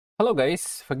Hello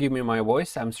guys, forgive me my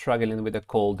voice, I'm struggling with a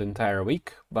cold entire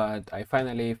week, but I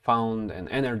finally found an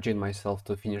energy in myself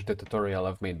to finish the tutorial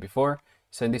I've made before.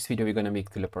 So in this video we're gonna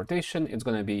make teleportation. It's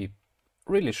gonna be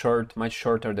really short, much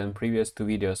shorter than previous two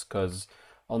videos because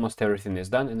almost everything is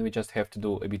done and we just have to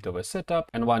do a bit of a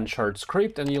setup and one short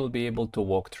script and you'll be able to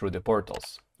walk through the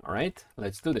portals. Alright,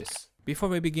 let's do this. Before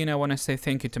we begin, I want to say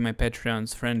thank you to my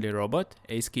Patreons Friendly Robot,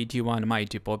 ASKT1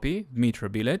 Mighty Poppy, Dmitry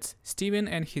Bilets, Steven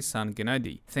and his son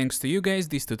Gennady. Thanks to you guys,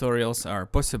 these tutorials are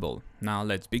possible. Now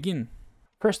let's begin.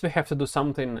 First we have to do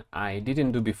something I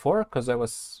didn't do before because I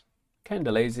was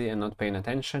kinda lazy and not paying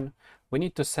attention. We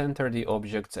need to center the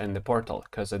objects and the portal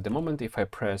because at the moment if I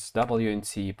press W and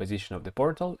C position of the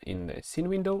portal in the scene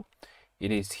window,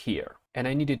 it is here. And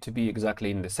I need it to be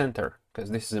exactly in the center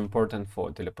because this is important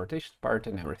for teleportation part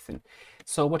and everything.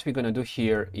 So what we're gonna do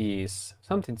here is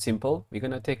something simple. We're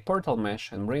gonna take portal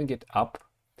mesh and bring it up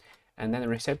and then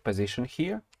reset position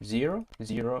here, 0,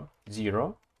 0,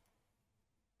 0.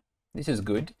 This is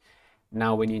good.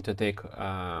 Now we need to take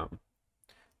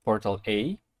portal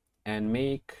A and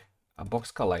make a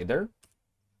box collider.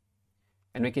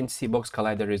 And we can see box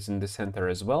collider is in the center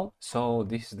as well. So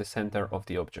this is the center of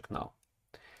the object now.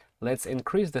 Let's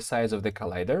increase the size of the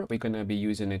collider. We're going to be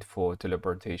using it for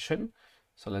teleportation.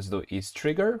 So let's do is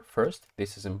trigger first.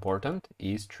 This is important.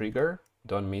 Is trigger.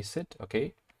 Don't miss it.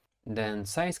 Okay. Then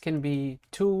size can be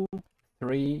 2,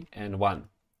 3, and 1.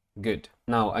 Good.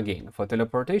 Now again, for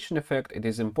teleportation effect, it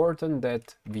is important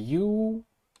that view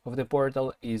of the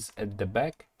portal is at the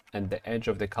back and the edge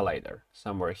of the collider,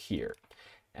 somewhere here.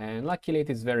 And luckily it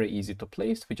is very easy to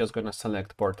place. We're just going to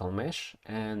select portal mesh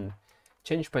and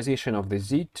change position of the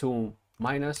Z to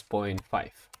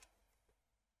 -0.5.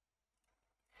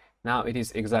 Now it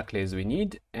is exactly as we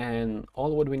need, and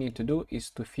all what we need to do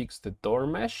is to fix the door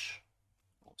mesh.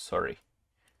 Oh, sorry,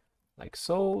 like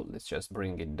so. Let's just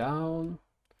bring it down,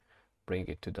 bring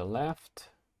it to the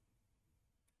left,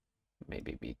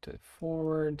 maybe be to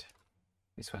forward.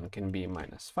 This one can be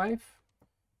 -5,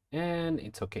 and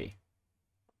it's okay.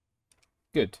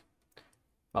 Good.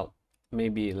 Well,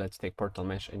 maybe let's take portal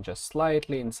mesh and just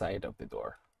slightly inside of the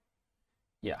door.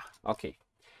 Yeah, okay.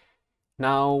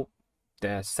 Now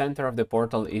the center of the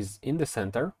portal is in the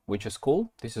center, which is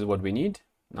cool. This is what we need.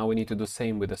 Now we need to do the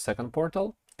same with the second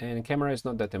portal, and camera is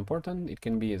not that important. It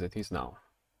can be as it is now.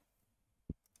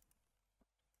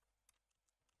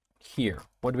 Here,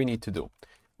 what we need to do.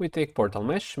 We take portal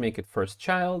mesh, make it first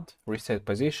child, reset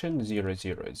position 0,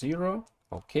 0, 0.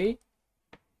 Okay.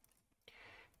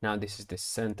 Now this is the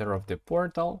center of the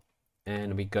portal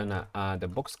and we're gonna add a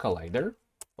box collider.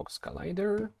 Box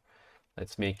collider.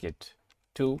 Let's make it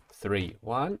 2, 3,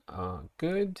 1.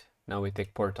 Good. Now we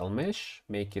take portal mesh,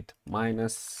 make it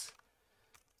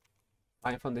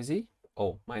 -5 on the Z.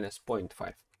 Oh,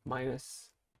 -0.5.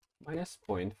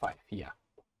 -0.5. Yeah.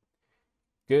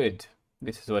 Good.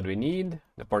 This is what we need.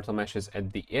 The portal mesh is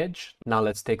at the edge. Now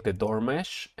let's take the door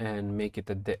mesh and make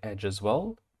it at the edge as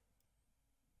well.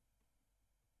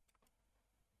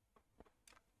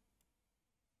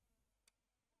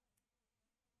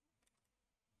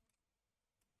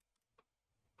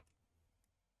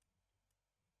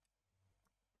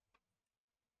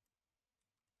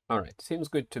 All right, seems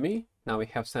good to me. Now we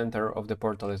have center of the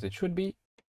portal as it should be.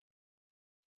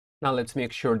 Now let's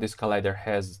make sure this collider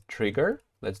has trigger.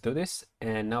 Let's do this.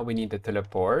 And now we need the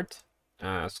teleport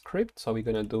script. So we're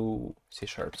gonna do C#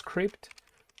 script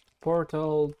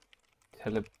portal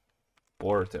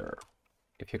teleporter.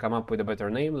 If you come up with a better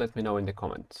name, let me know in the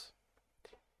comments.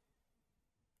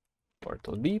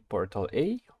 Portal B, portal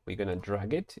A. We're gonna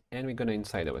drag it and we're gonna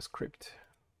inside our script.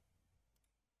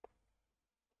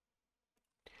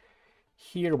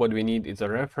 Here what we need is a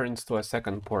reference to a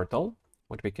second portal.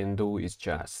 What we can do is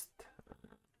just,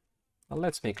 well,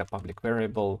 let's make a public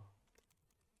variable,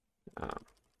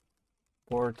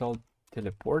 portal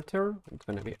teleporter. It's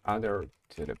going to be other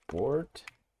teleport.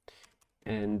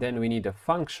 And then we need a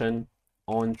function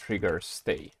on trigger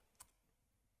stay.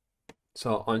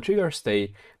 So on trigger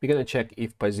stay, we're going to check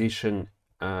if position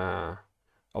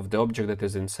of the object that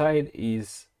is inside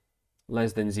is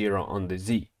less than 0 on the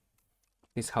Z.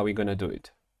 This is how we're gonna do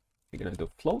it. We're gonna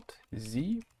do float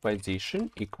Z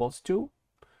position equals to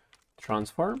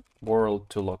transform world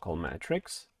to local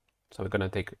matrix. So we're gonna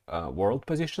take a world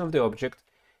position of the object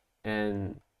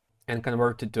and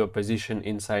convert it to a position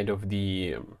inside of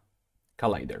the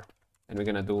collider. And we're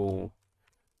gonna do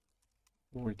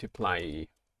multiply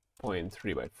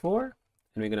 0.3 by 4,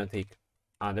 and we're gonna take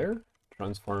other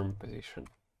transform position.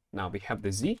 Now we have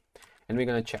the Z, and we're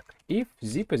gonna check if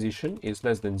Z position is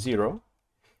less than 0.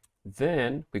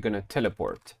 Then we're gonna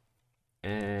teleport.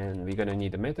 and we're gonna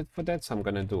need a method for that. So I'm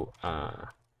gonna do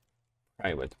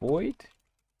private void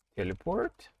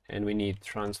teleport, and we need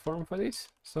transform for this.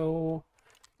 So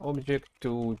object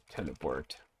to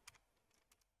teleport.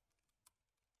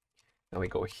 Now we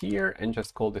go here and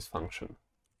just call this function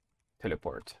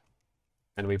teleport,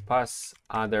 and we pass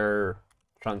other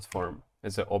transform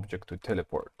as an object to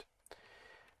teleport.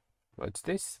 What's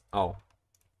this? Oh,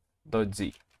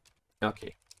 .z.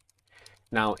 Okay.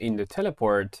 Now in the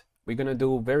teleport, we're gonna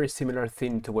do very similar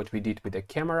thing to what we did with the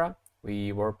camera.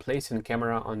 We were placing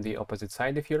camera on the opposite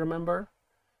side, if you remember,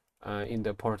 in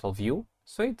the portal view.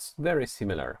 So it's very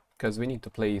similar because we need to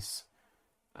place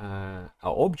an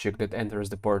object that enters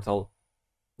the portal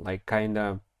like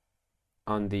kinda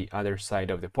on the other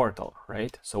side of the portal,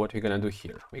 right? So what we're gonna do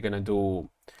here, we're gonna do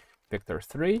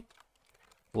vector3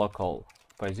 local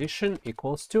position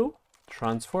equals to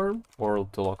transform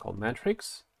world to local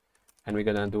matrix, and we're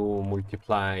gonna do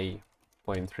multiply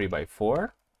 0.3 by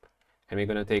 4, and we're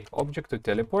gonna take object to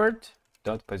teleport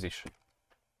dot position.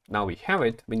 Now we have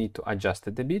it, we need to adjust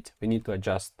it a bit, we need to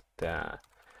adjust the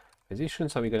position,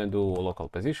 so we're gonna do local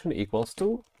position equals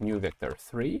to new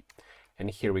vector3, and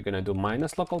here we're gonna do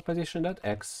minus local position dot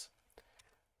x,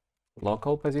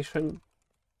 local position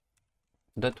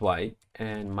dot y,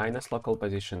 and minus local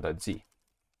position dot z.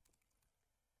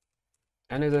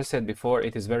 And as I said before,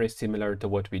 it is very similar to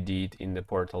what we did in the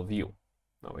portal view.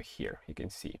 Over here, you can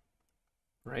see,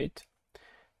 right?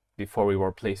 Before we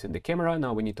were placing the camera,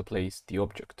 now we need to place the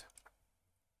object.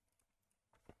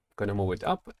 I'm gonna move it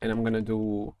up, and I'm gonna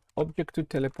do object to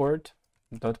teleport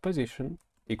dot position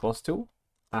equals to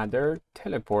other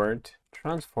teleport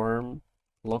transform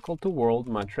local to world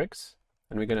matrix,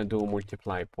 and we're gonna do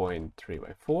multiply 0.3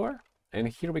 by 4, and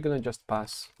here we're gonna just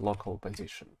pass local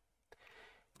position.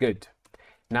 Good.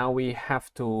 Now we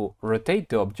have to rotate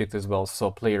the object as well,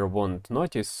 so player won't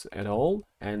notice at all,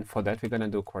 and for that we're gonna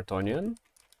do quaternion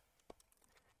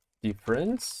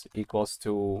difference equals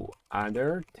to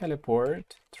other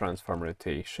teleport transform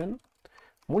rotation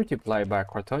multiply by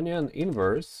quaternion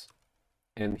inverse,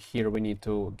 and here we need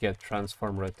to get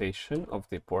transform rotation of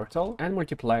the portal and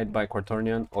multiply it by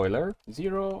quaternion Euler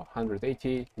 0,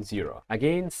 180, 0.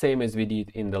 Again, same as we did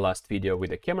in the last video with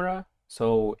the camera.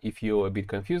 So if you're a bit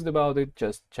confused about it,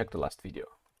 just check the last video.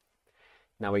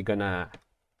 Now we're gonna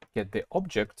get the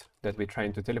object that we're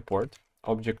trying to teleport,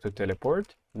 object to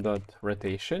teleport dot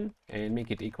rotation, and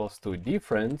make it equals to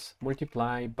difference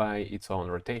multiplied by its own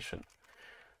rotation.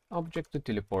 Object to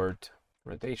teleport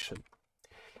rotation.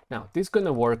 Now this is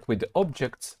gonna work with the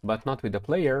objects, but not with the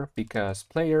player, because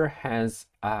player has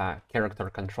a character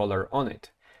controller on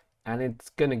it, and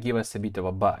it's gonna give us a bit of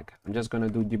a bug. I'm just gonna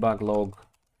do debug log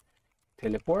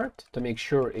teleport to make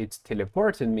sure it's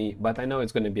teleported me, but I know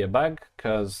it's going to be a bug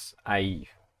because I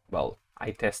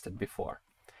tested before.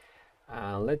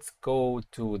 Let's go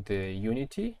to the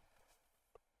Unity.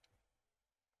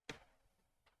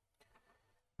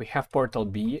 We have portal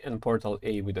B and portal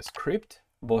A with a script.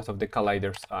 Both of the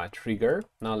colliders are trigger.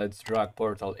 Now let's drag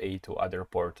portal A to other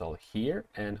portal here,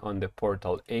 and on the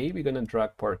portal A we're going to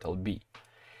drag portal B.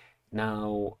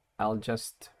 Now I'll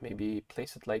just maybe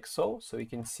place it like so we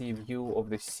can see view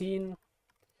of the scene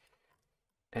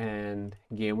and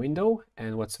game window,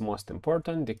 and what's most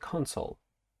important, the console.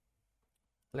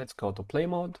 Let's go to play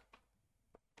mode.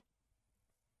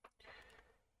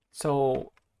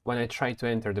 So when I try to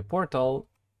enter the portal,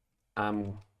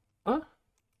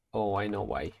 oh, I know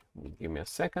why. Give me a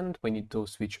second. We need to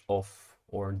switch off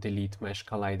or delete mesh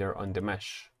collider on the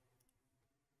mesh.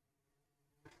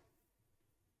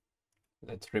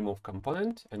 Let's remove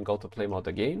component and go to play mode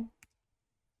again.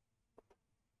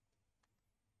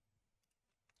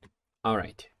 All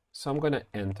right, so I'm gonna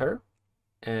enter,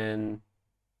 and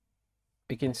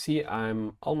you can see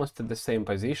I'm almost at the same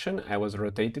position. I was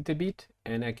rotated a bit,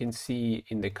 and I can see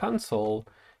in the console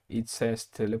it says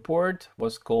teleport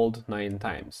was called 9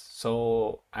 times.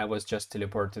 So I was just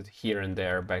teleported here and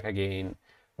there, back again,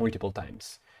 multiple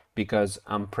times, because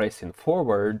I'm pressing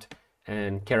forward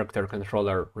and character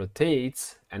controller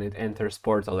rotates and it enters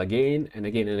portal again and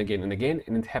again and again and again,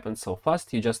 and it happens so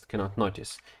fast you just cannot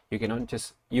notice. You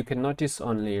can notice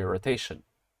only rotation.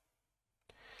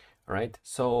 All right,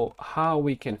 so how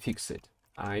we can fix it?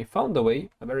 I found a way,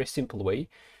 a very simple way.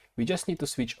 We just need to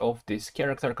switch off this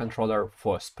character controller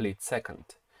for a split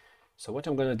second. So what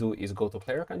I'm going to do is go to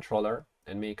player controller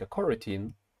and make a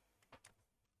coroutine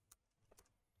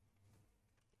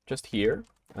just here.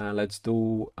 Let's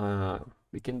do,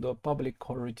 we can do a public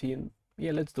coroutine.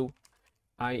 Yeah, let's do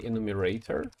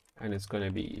enumerator, and it's going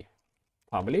to be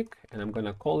public, and I'm going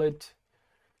to call it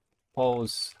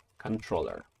pause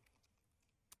controller.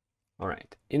 All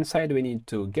right, inside we need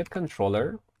to get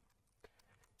controller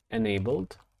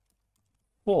enabled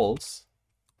false,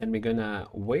 and we're gonna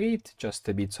wait just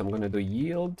a bit. So I'm gonna do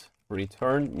yield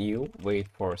return new, wait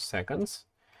for seconds.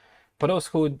 For those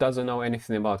who doesn't know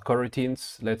anything about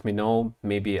coroutines, let me know.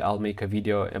 Maybe I'll make a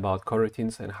video about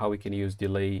coroutines and how we can use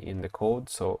delay in the code,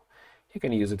 so you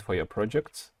can use it for your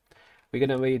projects. We're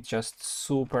gonna wait just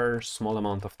super small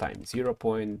amount of time, 0.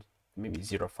 Maybe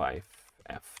 0.5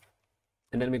 f,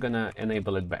 and then we're gonna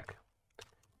enable it back.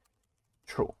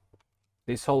 True.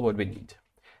 This is all what we need.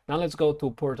 Now let's go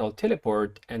to portal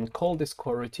teleport and call this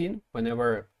coroutine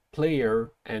whenever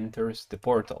player enters the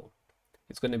portal.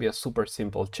 It's going to be a super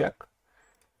simple check.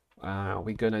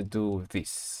 We're gonna do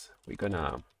this. We're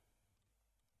gonna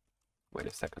wait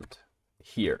a second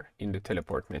here in the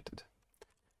teleport method,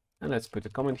 and let's put a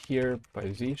comment here: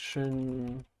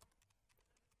 position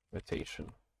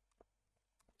rotation.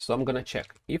 So I'm gonna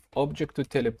check if object to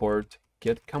teleport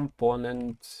get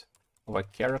component of a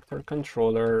character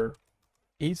controller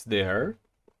is there,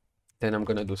 then I'm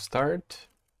gonna do start,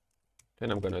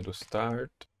 then I'm gonna do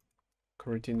start.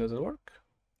 Coroutine doesn't work.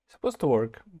 It's supposed to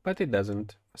work, but it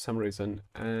doesn't for some reason,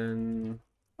 and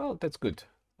well, that's good.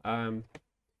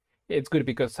 It's good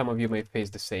because some of you may face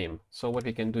the same. So what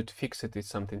we can do to fix it is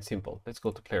something simple. Let's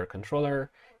go to player controller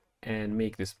and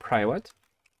make this private.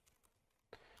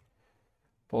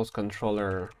 Post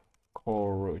controller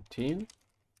coroutine,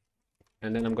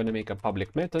 and then I'm going to make a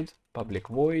public method, public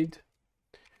void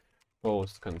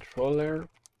post controller,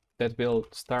 that will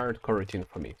start coroutine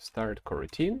for me. Start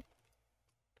coroutine,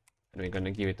 and we're going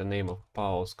to give it a name of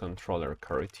post controller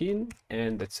coroutine,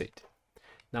 and that's it.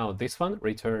 Now this one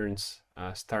returns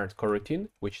start coroutine,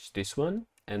 which is this one,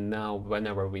 and now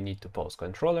whenever we need to post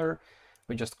controller,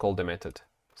 we just call the method.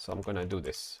 So I'm going to do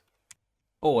this.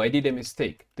 Oh, I did a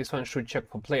mistake. This one should check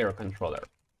for player controller.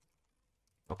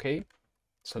 Okay,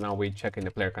 so now we check in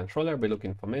the player controller, we're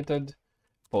looking for method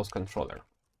post controller.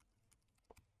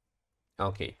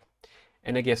 Okay,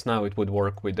 and I guess now it would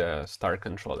work with the start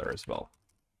controller as well.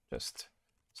 Just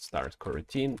start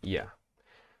coroutine. Yeah,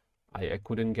 I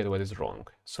couldn't get what is wrong.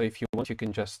 So if you want, you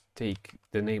can just take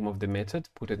the name of the method,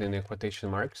 put it in the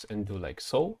quotation marks, and do like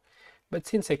so. But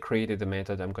since I created the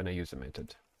method, I'm going to use a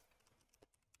method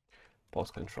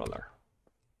post controller.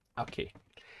 Okay,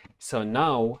 so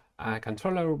now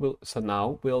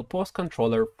we'll post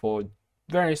controller for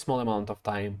very small amount of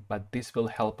time, but this will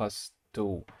help us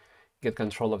to get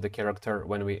control of the character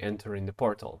when we enter in the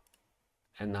portal.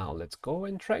 And now let's go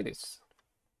and try this.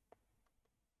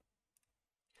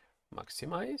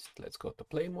 Maximized, let's go to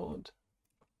play mode,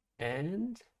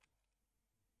 and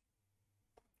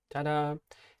ta-da!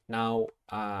 Now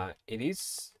it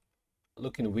is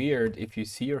looking weird if you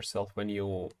see yourself when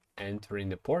you enter in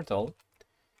the portal,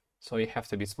 so you have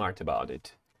to be smart about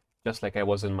it, just like I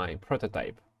was in my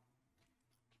prototype.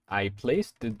 I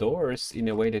placed the doors in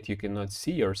a way that you cannot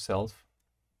see yourself,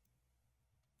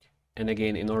 and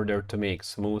again, in order to make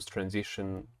smooth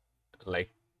transition,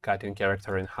 like cutting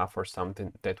character in half or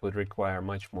something, that would require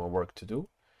much more work to do,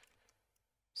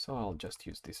 so I'll just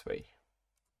use this way.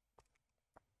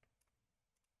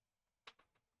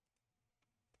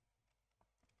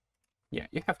 Yeah,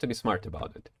 you have to be smart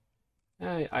about it.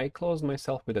 I closed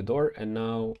myself with a door, and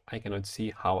now I cannot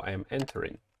see how I am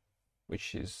entering,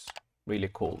 which is really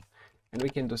cool. And we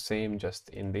can do same just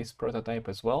in this prototype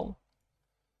as well.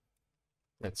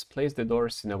 Let's place the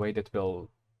doors in a way that will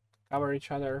cover each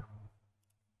other.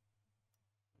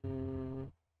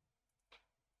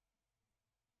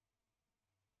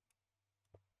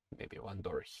 Maybe one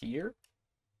door here.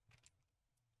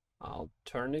 I'll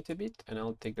turn it a bit, and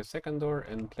I'll take the second door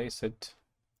and place it,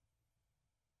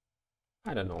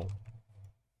 I don't know.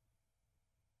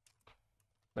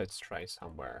 Let's try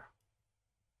somewhere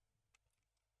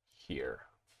here.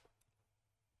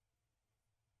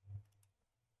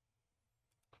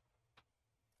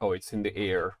 Oh, it's in the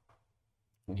air.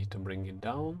 Need to bring it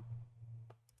down.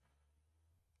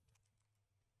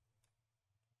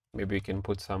 Maybe we can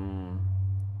put some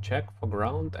check for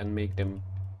ground and make them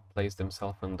place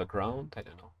themselves on the ground. I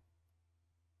don't know.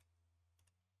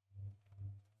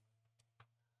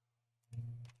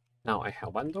 Now I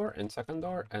have one door and second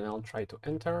door, and I'll try to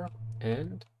enter,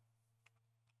 and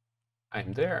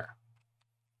I'm there.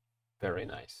 Very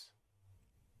nice.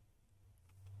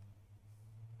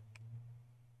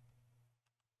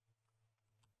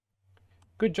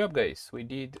 Good job, guys. We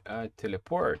did a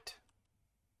teleport.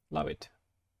 Love it.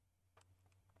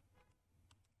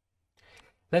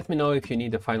 Let me know if you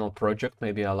need a final project.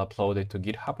 Maybe I'll upload it to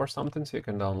GitHub or something so you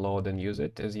can download and use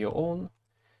it as your own.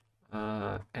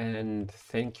 And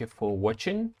thank you for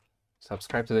watching.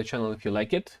 Subscribe to the channel if you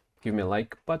like it. give me a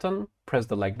like button, press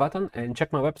the like button, and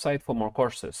check my website for more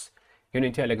courses.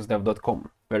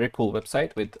 unityalexdev.com. Very cool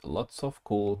website with lots of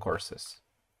cool courses.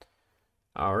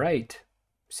 All right,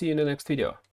 see you in the next video.